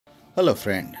Hello,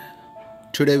 friend.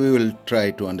 Today we will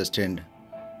try to understand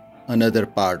another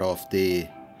part of the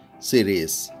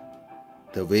series,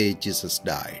 the way Jesus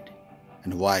died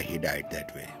and why he died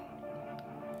that way.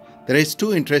 There is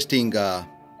two interesting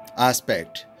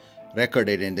aspects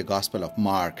recorded in the Gospel of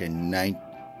Mark and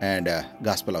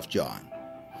Gospel of John.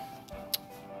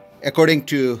 According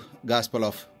to Gospel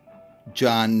of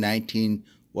John 19,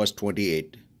 verse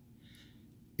 28,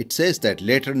 it says that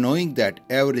later, knowing that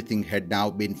everything had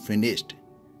now been finished,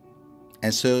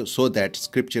 and so that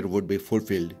scripture would be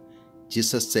fulfilled,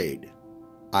 Jesus said,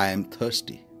 I am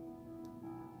thirsty.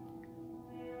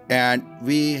 And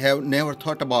we have never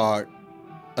thought about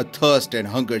a thirst and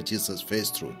hunger Jesus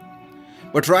faced through.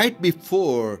 But right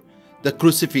before the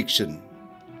crucifixion,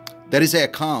 there is an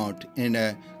account in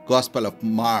a Gospel of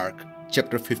Mark,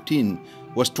 chapter 15,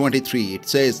 verse 23. It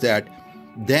says that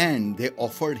then they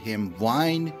offered him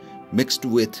wine mixed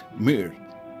with myrrh,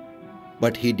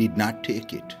 but he did not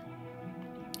take it.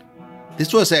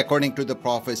 This was according to the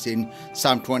prophets in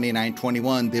Psalm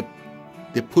 29:21.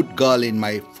 They put gall in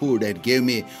my food and gave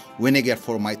me vinegar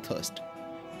for my thirst.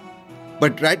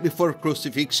 But right before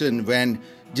crucifixion, when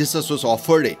Jesus was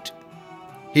offered it,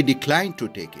 he declined to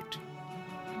take it.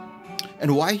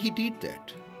 And why he did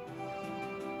that?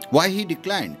 Why he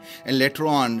declined? And later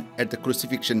on at the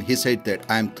crucifixion, he said that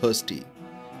I am thirsty.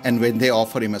 And when they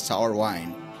offered him a sour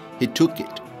wine, he took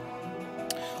it.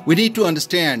 We need to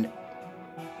understand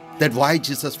that why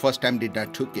Jesus first time did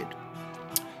not took it.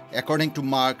 According to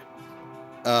Mark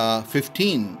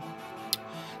 15,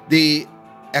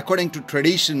 according to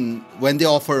tradition, when they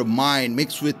offer wine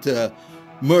mixed with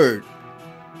myrrh,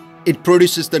 it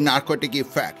produces the narcotic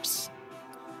effects.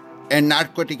 And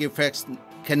narcotic effects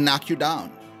can knock you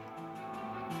down.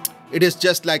 It is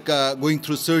just like going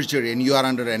through surgery and you are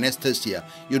under anesthesia.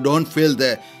 You don't feel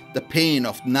the pain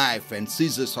of knife and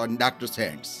scissors on doctor's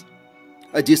hands.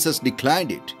 Jesus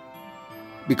declined it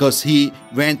because he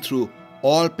went through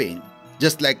all pain,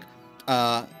 just like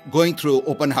going through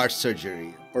open heart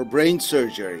surgery or brain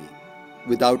surgery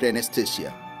without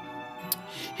anesthesia.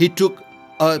 He took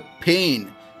a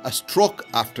pain, a stroke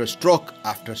after stroke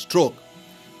after stroke.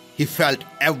 He felt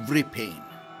every pain.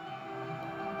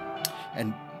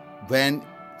 And when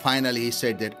finally he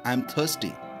said that I'm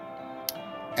thirsty.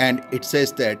 And it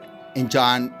says that in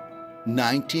John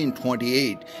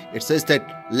 19:28, it says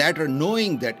that later,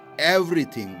 knowing that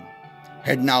everything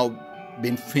had now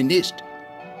been finished,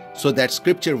 so that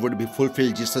scripture would be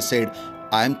fulfilled, Jesus said,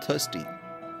 I am thirsty.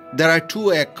 There are two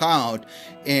accounts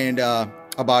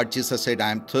about Jesus said,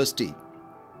 I am thirsty.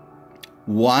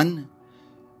 One,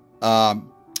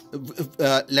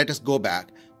 let us go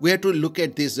back. We have to look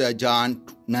at this John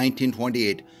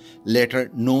 19:28. Later,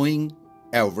 knowing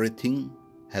everything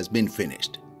has been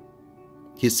finished,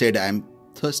 he said, I am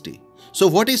thirsty. So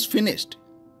what is finished?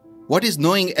 What is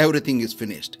knowing everything is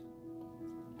finished?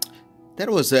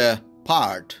 There was a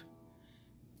part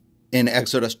in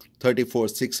Exodus 34,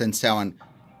 6 and 7.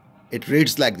 It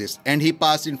reads like this. And he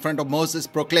passed in front of Moses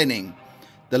proclaiming,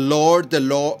 the Lord,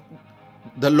 the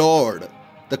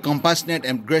compassionate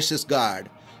and gracious God,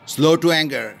 slow to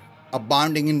anger,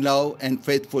 abounding in love and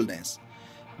faithfulness,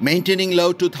 maintaining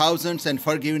love to thousands and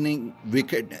forgiving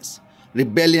wickedness,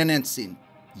 rebellion and sin.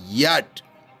 Yet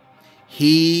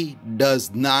he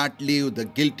does not leave the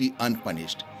guilty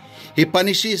unpunished. He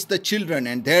punishes the children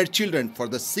and their children for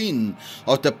the sin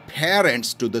of the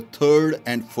parents to the third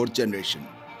and fourth generation.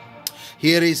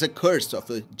 Here is a curse of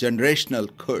a generational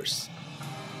curse.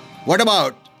 What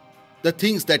about the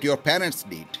things that your parents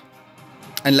did?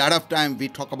 And a lot of time we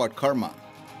talk about karma,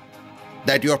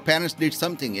 that your parents did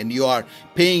something and you are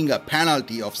paying a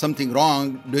penalty of something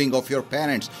wrong doing of your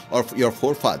parents or your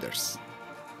forefathers.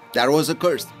 That was a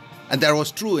curse. And that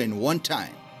was true in one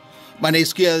time. But in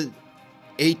Ezekiel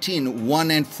 18,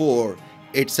 1 and 4,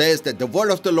 it says that the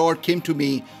word of the Lord came to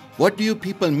me. What do you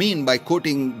people mean by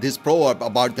quoting this proverb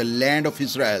about the land of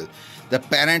Israel? The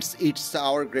parents eat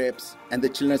sour grapes and the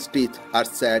children's teeth are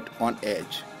set on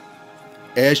edge.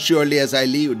 As surely as I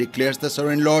live, declares the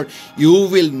sovereign Lord, you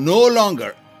will no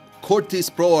longer quote this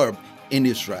proverb in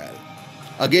Israel.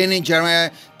 Again in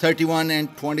Jeremiah 31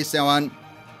 and 27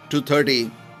 to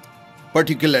 30,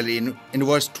 particularly in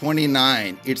verse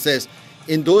 29, it says,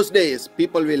 in those days,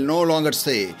 people will no longer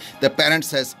say, the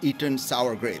parents has eaten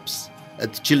sour grapes,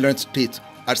 and the children's teeth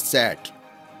are set.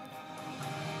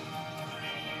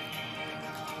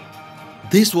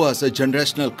 This was a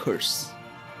generational curse.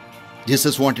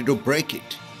 Jesus wanted to break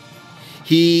it.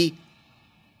 He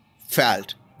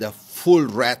felt the full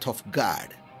wrath of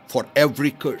God for every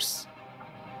curse.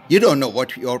 You don't know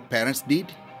what your parents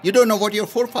did. You don't know what your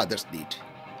forefathers did.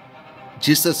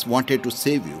 Jesus wanted to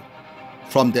save you.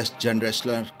 from this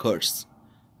generational curse.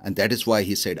 And that is why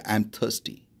he said, I'm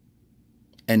thirsty.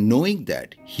 And knowing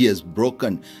that he has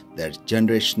broken that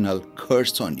generational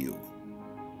curse on you,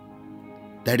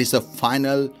 that is a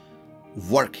final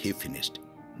work he finished.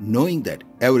 Knowing that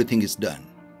everything is done,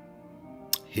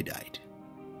 he died.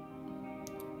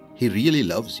 He really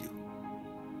loves you.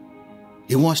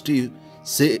 He wants to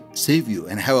save you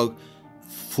and have a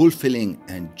fulfilling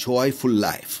and joyful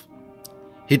life.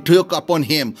 He took upon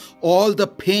him all the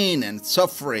pain and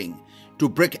suffering to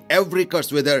break every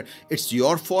curse, whether it's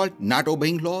your fault, not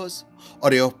obeying laws,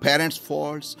 or your parents'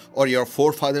 faults, or your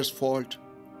forefathers' fault,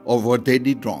 or what they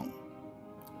did wrong.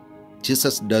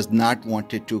 Jesus does not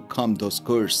want it to come, those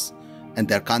curses and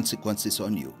their consequences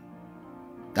on you.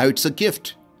 Now it's a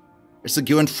gift. It's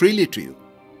given freely to you.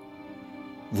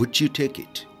 Would you take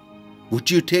it?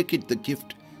 Would you take it, the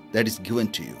gift that is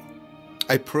given to you?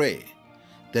 I pray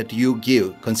that you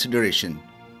give consideration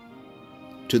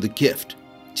to the gift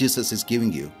Jesus is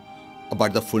giving you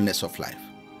about the fullness of life.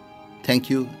 Thank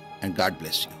you, and God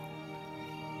bless you.